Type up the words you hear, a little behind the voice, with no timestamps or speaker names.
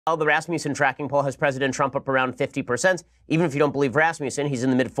The Rasmussen tracking poll has President Trump up around 50%. Even if you don't believe Rasmussen, he's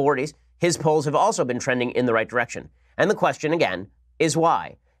in the mid-40s. His polls have also been trending in the right direction. And the question, again, is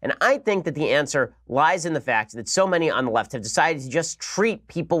why? And I think that the answer lies in the fact that so many on the left have decided to just treat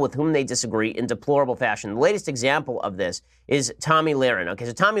people with whom they disagree in deplorable fashion. The latest example of this is Tomi Lahren. Okay,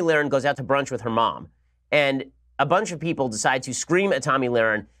 so Tomi Lahren goes out to brunch with her mom, and a bunch of people decide to scream at Tomi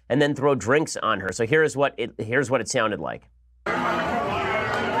Lahren and then throw drinks on her. So here's what it sounded like.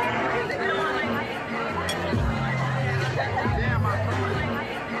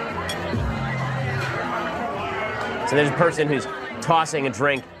 So there's a person who's tossing a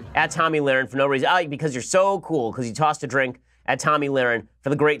drink at Tomi Lahren for no reason. Because you're so cool, because you tossed a drink at Tomi Lahren for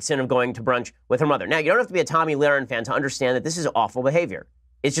the great sin of going to brunch with her mother. Now, you don't have to be a Tomi Lahren fan to understand that this is awful behavior.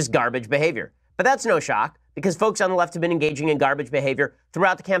 It's just garbage behavior. But that's no shock, because folks on the left have been engaging in garbage behavior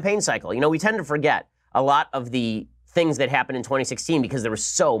throughout the campaign cycle. You know, we tend to forget a lot of the things that happened in 2016 because there was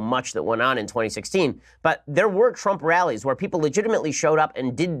so much that went on in 2016. But there were Trump rallies where people legitimately showed up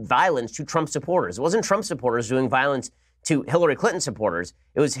and did violence to Trump supporters. It wasn't Trump supporters doing violence to Hillary Clinton supporters.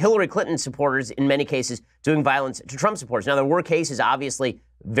 It was Hillary Clinton supporters, in many cases, doing violence to Trump supporters. Now, there were cases, obviously,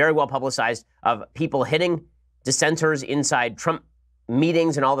 very well publicized of people hitting dissenters inside Trump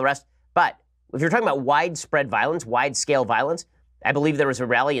meetings and all the rest. But if you're talking about widespread violence, wide-scale violence, I believe there was a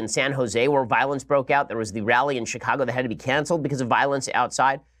rally in San Jose where violence broke out. There was the rally in Chicago that had to be canceled because of violence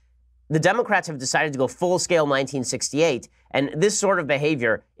outside. The Democrats have decided to go full-scale 1968, and this sort of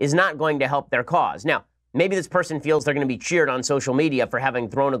behavior is not going to help their cause. Now, maybe this person feels they're going to be cheered on social media for having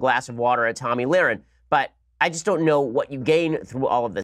thrown a glass of water at Tomi Lahren, but I just don't know what you gain through all of this.